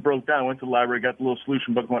and broke down. I went to the library, got the little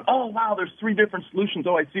solution book, and went, oh, wow, there's 3 different solutions.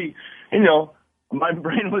 Oh, I see. My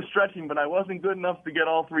brain was stretching, but I wasn't good enough to get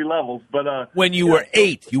all 3 levels. But when you were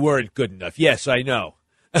 8, you weren't good enough. Yes, I know.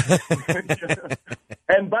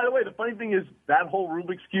 And by the way, the funny thing is that whole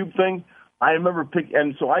Rubik's Cube thing, I remember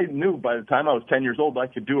and so I knew by the time I was 10 years old I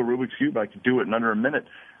could do a Rubik's Cube. I could do it in under a minute.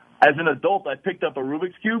 As an adult, I picked up a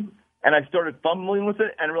Rubik's Cube and I started fumbling with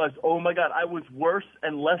it and realized, oh my God, I was worse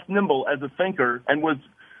and less nimble as a thinker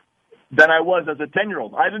than I was as a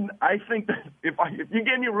 10-year-old. I think that if you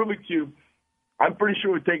gave me a Rubik's Cube, I'm pretty sure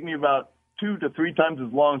it would take me about 2 to 3 times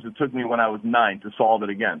as long as it took me when I was 9 to solve it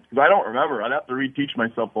again. Because I don't remember. I'd have to reteach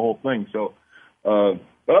myself the whole thing. So,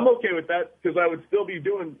 but I'm okay with that because I'd still be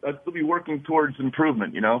working towards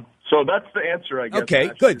improvement, So that's the answer, I guess. Okay,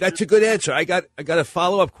 good. That's a good answer. I got a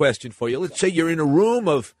follow-up question for you. Let's say you're in a room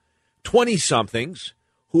of 20-somethings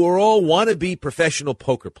who are all wannabe professional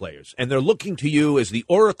poker players, and they're looking to you as the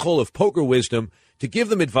oracle of poker wisdom to give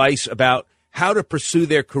them advice about how to pursue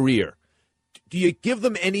their career. Do you give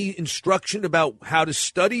them any instruction about how to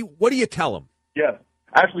study? What do you tell them? Yeah.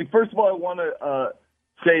 Actually, first of all, I want to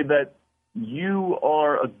say that you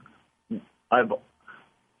are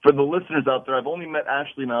for the listeners out there, I've only met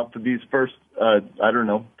Ashley now for these first,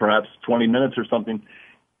 perhaps 20 minutes or something.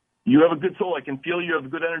 You have a good soul. I can feel you have a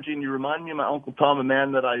good energy, and you remind me of my Uncle Tom, a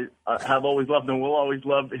man that I have always loved and will always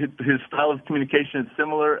love. His style of communication is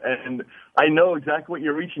similar, and I know exactly what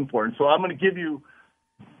you're reaching for. And so I'm going to give you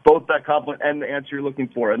both that compliment and the answer you're looking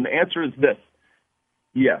for. And the answer is this.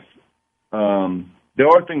 Yes. There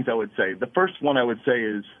are things I would say. The first one I would say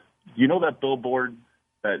is, that billboard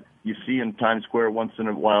that you see in Times Square once in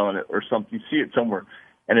a while or something, you see it somewhere,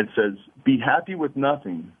 and it says, be happy with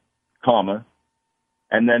nothing, comma,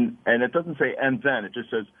 and it doesn't say and then, it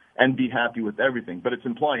just says, and be happy with everything. But it's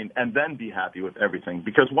implying, and then be happy with everything.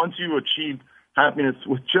 Because once you achieve happiness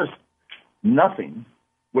with just nothing,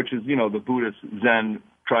 which is, the Buddhist Zen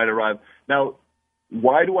try to arrive. Now,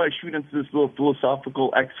 why do I shoot into this little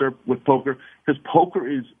philosophical excerpt with poker? Because poker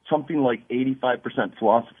is something like 85%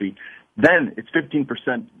 philosophy. Then it's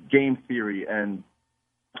 15% game theory and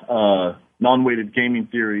non-weighted gaming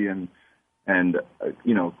theory and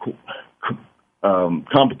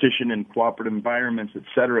competition in cooperative environments,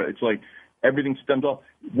 etc. It's like everything stems off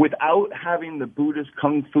without having the Buddhist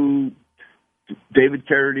kung fu, David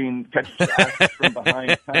Carradine catches the axe from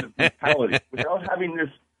behind kind of mentality. Without having this,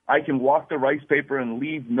 I can walk the rice paper and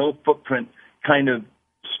leave no footprint kind of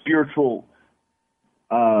spiritual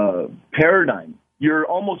paradigm. You're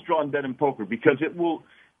almost drawn dead in poker because it will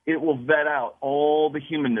vet out all the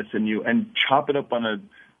humanness in you and chop it up on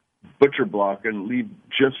butcher block and leave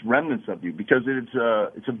just remnants of you, because it's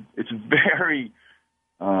a very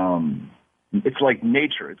it's like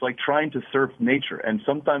nature. It's like trying to surf nature, and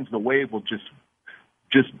sometimes the wave will just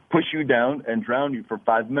push you down and drown you for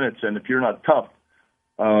 5 minutes. And if you're not tough,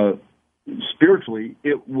 spiritually,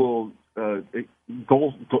 it will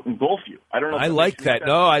engulf you. I don't know. I like that.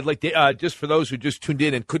 No, I like just for those who just tuned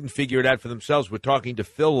in and couldn't figure it out for themselves, we're talking to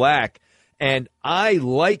Phil Lack, and I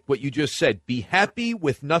like what you just said. Be happy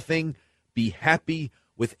with nothing. Be happy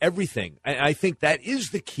with everything. And I think that is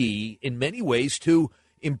the key in many ways to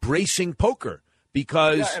embracing poker,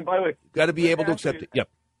 because and by the way, you got to be able to accept it. Yep.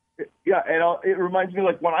 Yeah, and it reminds me,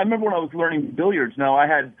 like, I remember when I was learning billiards. Now, I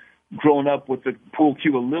had grown up with the pool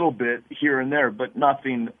cue a little bit here and there, but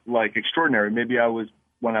nothing like extraordinary. Maybe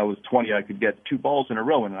when I was 20, I could get 2 balls in a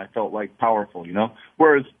row, and I felt like powerful, you know?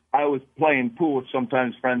 Whereas I was playing pool with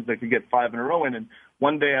sometimes friends that could get 5 in a row, and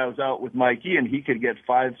one day I was out with Mikey, and he could get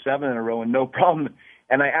 5, 7 in a row, and no problem.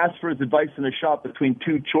 And I asked for his advice in a shot between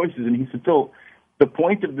 2 choices, and he said, Phil, the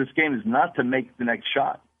point of this game is not to make the next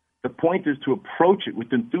shot. The point is to approach it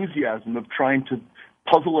with enthusiasm of trying to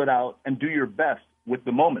puzzle it out and do your best with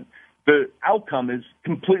the moment. The outcome is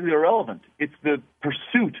completely irrelevant. It's the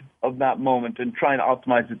pursuit of that moment and trying to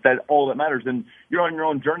optimize it that all that matters. And you're on your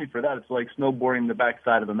own journey for that. It's like snowboarding the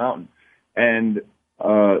backside of a mountain. And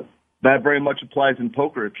that very much applies in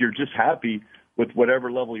poker. If you're just happy with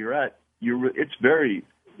whatever level you're at, it's very,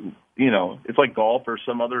 it's like golf or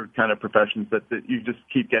some other kind of professions that you just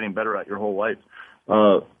keep getting better at your whole life.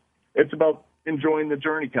 It's about enjoying the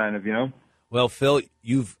journey, kind of, Well, Phil,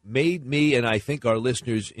 you've made me and I think our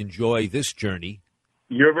listeners enjoy this journey.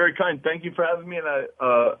 You're very kind. Thank you for having me, and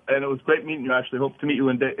it was great meeting you, Ashley. Hope to meet you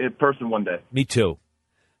in person one day. Me too.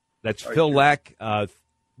 That's all Phil Lack,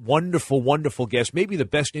 wonderful, wonderful guest. Maybe the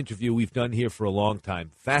best interview we've done here for a long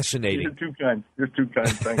time. Fascinating. You're too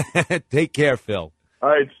kind. Thanks. Take care, Phil. All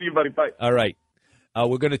right. See you, buddy. Bye. All right.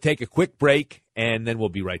 We're going to take a quick break, and then we'll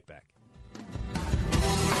be right back.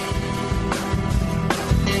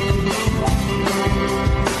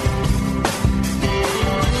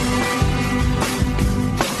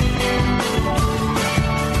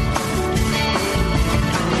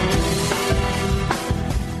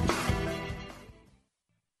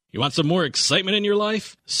 You want some more excitement in your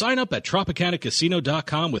life? Sign up at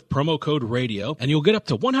TropicanaCasino.com with promo code RADIO, and you'll get up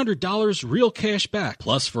to $100 real cash back.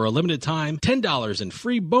 Plus, for a limited time, $10 in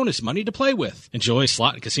free bonus money to play with. Enjoy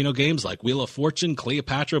slot and casino games like Wheel of Fortune,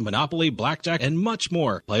 Cleopatra, Monopoly, Blackjack, and much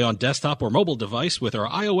more. Play on desktop or mobile device with our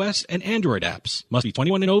iOS and Android apps. Must be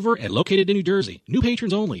 21 and over and located in New Jersey. New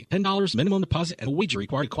patrons only. $10 minimum deposit and wager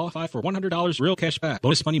required to qualify for $100 real cash back.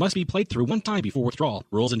 Bonus money must be played through one time before withdrawal.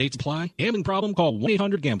 Rules and dates apply. Gambling problem? Call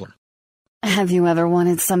 1-800-GAMBLER. Have you ever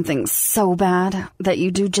wanted something so bad that you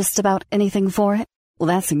do just about anything for it? Well,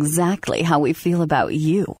 that's exactly how we feel about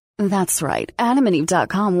you. That's right.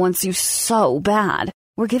 AdamandEve.com wants you so bad.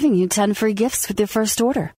 We're giving you 10 free gifts with your first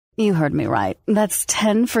order. You heard me right. That's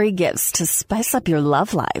 10 free gifts to spice up your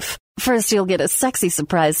love life. First, you'll get a sexy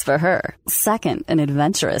surprise for her. Second, an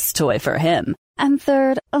adventurous toy for him. And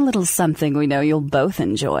third, a little something we know you'll both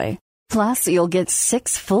enjoy. Plus, you'll get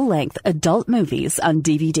 6 full-length adult movies on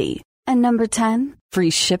DVD. And number 10, free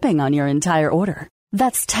shipping on your entire order.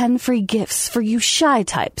 That's 10 free gifts for you shy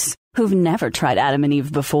types who've never tried Adam and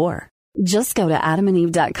Eve before. Just go to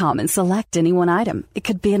AdamandEve.com and select any one item. It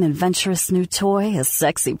could be an adventurous new toy, a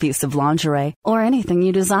sexy piece of lingerie, or anything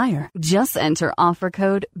you desire. Just enter offer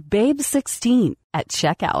code BABE16 at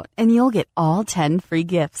checkout, and you'll get all 10 free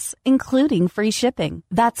gifts, including free shipping.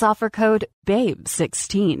 That's offer code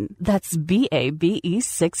BABE16. That's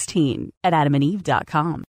BABE16 at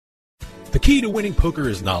AdamandEve.com. The key to winning poker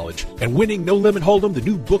is knowledge, and winning No Limit Hold'em, the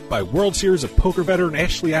new book by World Series of Poker veteran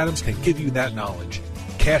Ashley Adams, can give you that knowledge.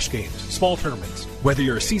 Cash games, small tournaments, whether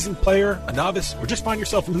you're a seasoned player, a novice, or just find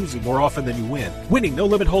yourself losing more often than you win, winning No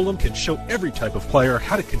Limit Hold'em can show every type of player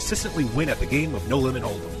how to consistently win at the game of No Limit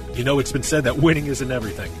Hold'em. You know, it's been said that winning isn't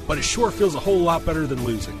everything, but it sure feels a whole lot better than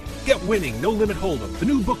losing. Get Winning No Limit Hold'em, the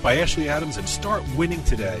new book by Ashley Adams, and start winning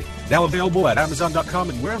today. Now available at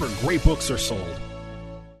Amazon.com and wherever great books are sold.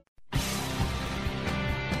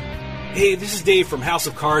 Hey, this is Dave from House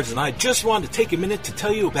of Cards, and I just wanted to take a minute to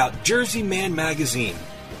tell you about Jersey Man Magazine.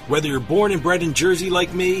 Whether you're born and bred in Jersey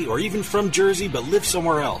like me, or even from Jersey but live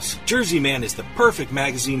somewhere else, Jersey Man is the perfect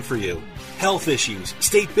magazine for you. Health issues,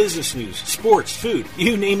 state business news, sports, food,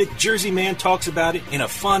 you name it, Jersey Man talks about it in a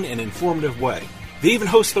fun and informative way. They even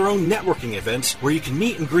host their own networking events where you can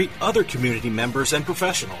meet and greet other community members and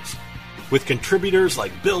professionals. With contributors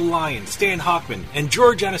like Bill Lyon, Stan Hockman, and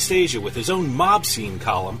George Anastasia with his own mob scene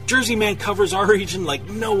column, Jersey Man covers our region like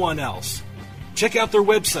no one else. Check out their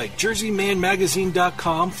website,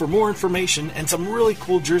 jerseymanmagazine.com, for more information and some really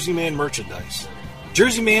cool Jersey Man merchandise.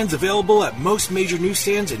 Jersey Man's available at most major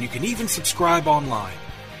newsstands, and you can even subscribe online.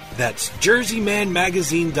 That's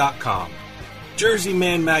jerseymanmagazine.com. Jersey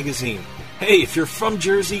Man Magazine. Hey, if you're from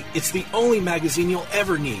Jersey, it's the only magazine you'll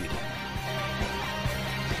ever need.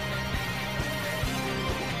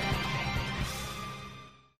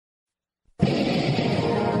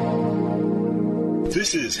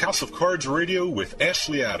 This is House of Cards Radio with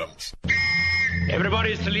Ashley Adams.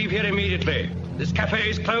 Everybody is to leave here immediately. This cafe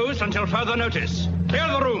is closed until further notice. Clear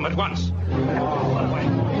the room at once.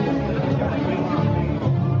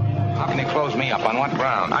 How can you close me up? On what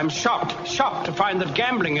ground? I'm shocked to find that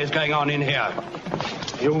gambling is going on in here.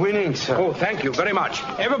 You're winning, sir. Oh, thank you very much.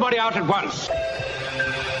 Everybody out at once.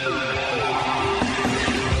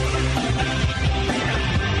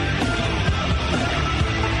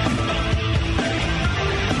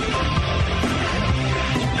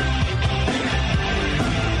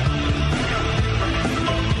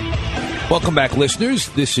 Welcome back, listeners.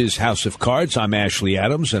 This is House of Cards. I'm Ashley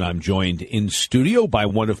Adams, and I'm joined in studio by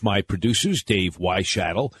one of my producers, Dave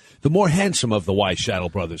Weishattle, the more handsome of the Weishattle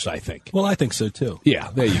brothers, I think. Well, I think so, too.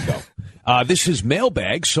 Yeah, there you go. This is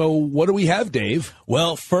Mailbag, so what do we have, Dave?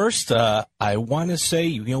 Well, first, I want to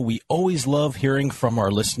say, we always love hearing from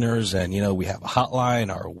our listeners, and, we have a hotline,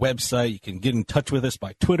 our website. You can get in touch with us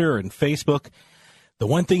by Twitter and Facebook. The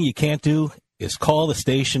one thing you can't do is call the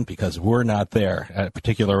station because we're not there at a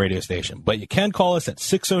particular radio station. But you can call us at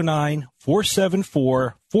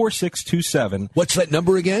 609-474-4627. What's that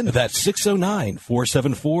number again? That's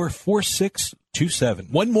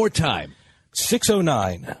 609-474-4627. One more time.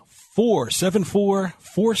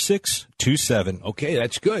 609-474-4627. Okay,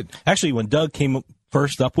 that's good. Actually, when Doug came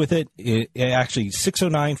first up with it actually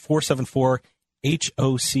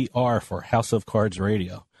 609-474-HOCR for House of Cards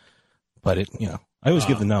Radio. But I always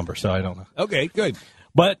give the number, so I don't know. Okay, good.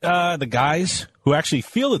 But the guys who actually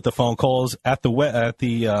fielded the phone calls at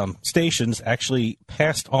the stations actually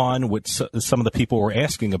passed on what some of the people were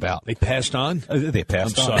asking about. They passed on? They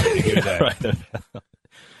passed on. I'm sorry to hear that. Right.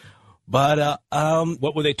 But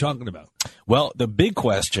what were they talking about? Well, the big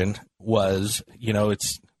question was,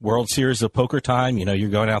 it's World Series of Poker time. You're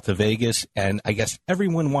going out to Vegas, and I guess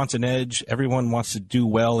everyone wants an edge. Everyone wants to do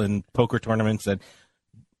well in poker tournaments, and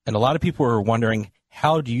a lot of people are wondering,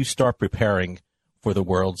 how do you start preparing for the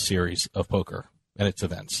World Series of Poker and its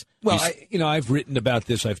events? Well, I've written about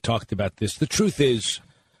this. I've talked about this. The truth is,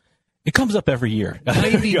 it comes up every year.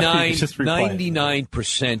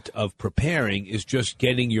 99% of preparing is just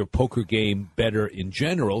getting your poker game better in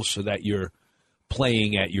general so that you're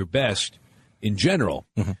playing at your best in general.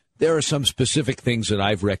 Mm-hmm. There are some specific things that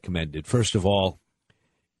I've recommended. First of all,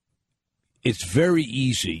 it's very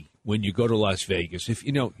easy when you go to Las Vegas, if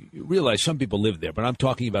you realize some people live there, but I'm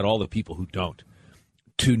talking about all the people who don't,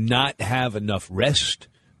 to not have enough rest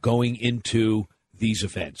going into these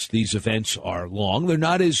events. These events are long. They're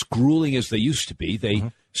not as grueling as they used to be.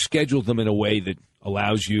 They schedule them in a way that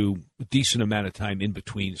allows you a decent amount of time in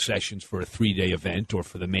between sessions for a 3-day event or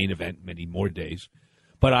for the main event, many more days.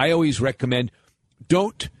 But I always recommend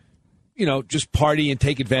don't, just party and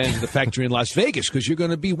take advantage of the fact you're in Las Vegas because you're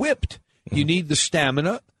going to be whipped. You need the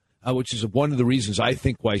stamina. Which is one of the reasons I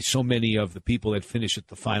think why so many of the people that finish at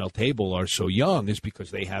the final table are so young is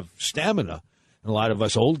because they have stamina. And a lot of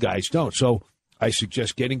us old guys don't. So I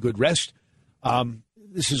suggest getting good rest.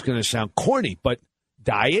 This is going to sound corny, but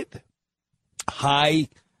diet, high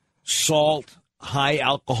salt, high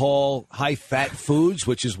alcohol, high fat foods,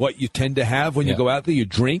 which is what you tend to have when you go out there. You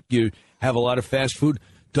drink, you have a lot of fast food,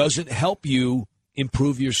 doesn't help you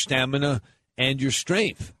improve your stamina and your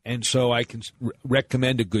strength. And so I can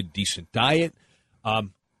recommend a good, decent diet.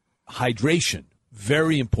 Hydration,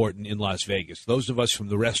 very important in Las Vegas. Those of us from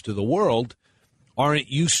the rest of the world aren't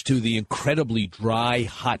used to the incredibly dry,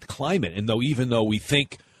 hot climate. And even though we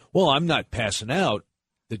think, well, I'm not passing out,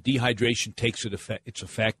 the dehydration takes its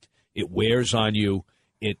effect. It wears on you.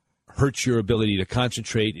 It hurts your ability to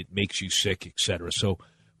concentrate. It makes you sick, etc. So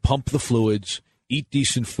pump the fluids. Eat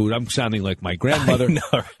decent food. I'm sounding like my grandmother. I know,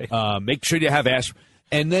 right? Make sure you have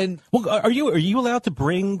and then. Well, are you allowed to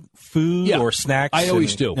bring food or snacks? I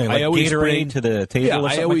always do. I always bring to the table. Yeah, or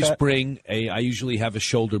something I always like that? bring I usually have a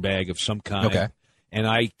shoulder bag of some kind. Okay. And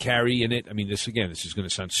I carry in it. I mean, this is going to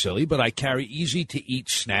sound silly, but I carry easy to eat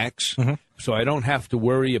snacks, so I don't have to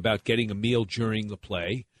worry about getting a meal during the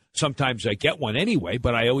play. Sometimes I get one anyway,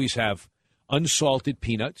 but I always have unsalted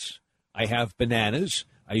peanuts. I have bananas.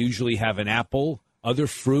 I usually have an apple, other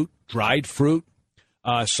fruit, dried fruit.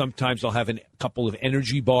 Sometimes I'll have a couple of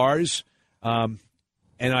energy bars. And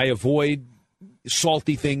I avoid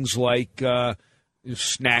salty things like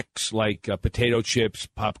snacks, like potato chips,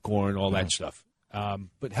 popcorn, all that stuff.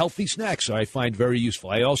 But healthy snacks I find very useful.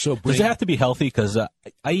 I also bring... Does it have to be healthy? Because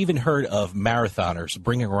I even heard of marathoners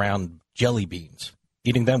bringing around jelly beans,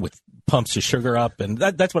 eating them with pumps of sugar up, and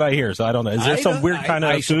that's what I hear. So I don't know. Is there some weird kind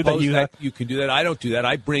of food that you have? You can do that. I don't do that.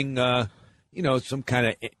 I bring, some kind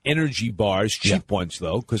of energy bars, cheap ones,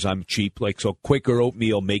 though, because I'm cheap. So Quaker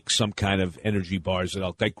Oatmeal makes some kind of energy bars that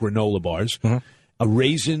I'll like granola bars.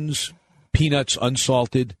 Raisins, peanuts,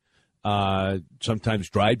 unsalted, sometimes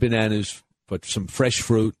dried bananas, but some fresh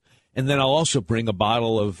fruit. And then I'll also bring a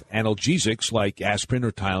bottle of analgesics like aspirin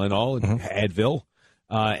or Tylenol and Advil,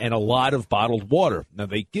 and a lot of bottled water. Now,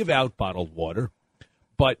 they give out bottled water,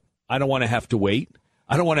 but I don't want to have to wait.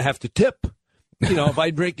 I don't want to have to tip. If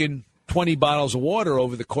I'm drinking 20 bottles of water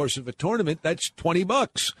over the course of a tournament, that's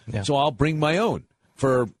 $20. Yeah. So I'll bring my own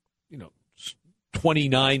for,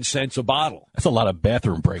 29 cents a bottle. That's a lot of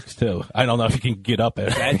bathroom breaks, too. I don't know if you can get up at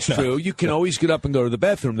it. That's true. You can always get up and go to the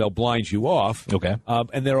bathroom. They'll blind you off. Okay.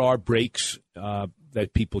 And there are breaks that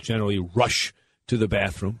people generally rush to the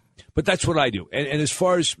bathroom. But that's what I do. And as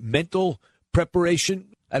far as mental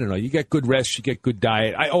preparation, I don't know. You get good rest. You get good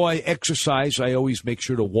diet. I exercise. I always make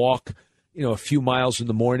sure to walk, a few miles in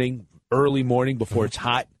the morning, early morning before it's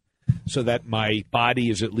hot, so that my body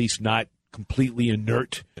is at least not completely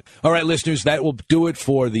inert. All right, listeners, that will do it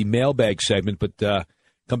for the mailbag segment, but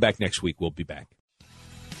come back next week. We'll be back.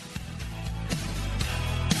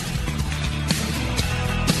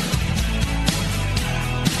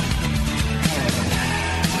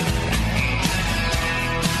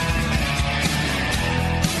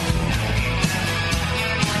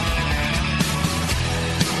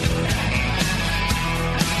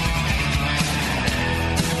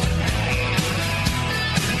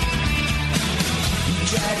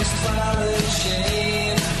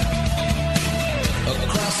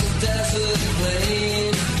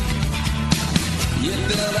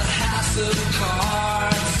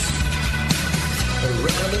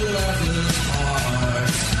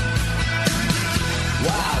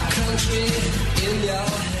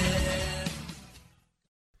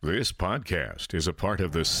 This podcast is a part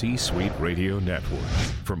of the C-Suite Radio Network.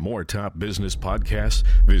 For more top business podcasts,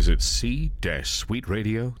 visit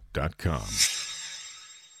c-suiteradio.com.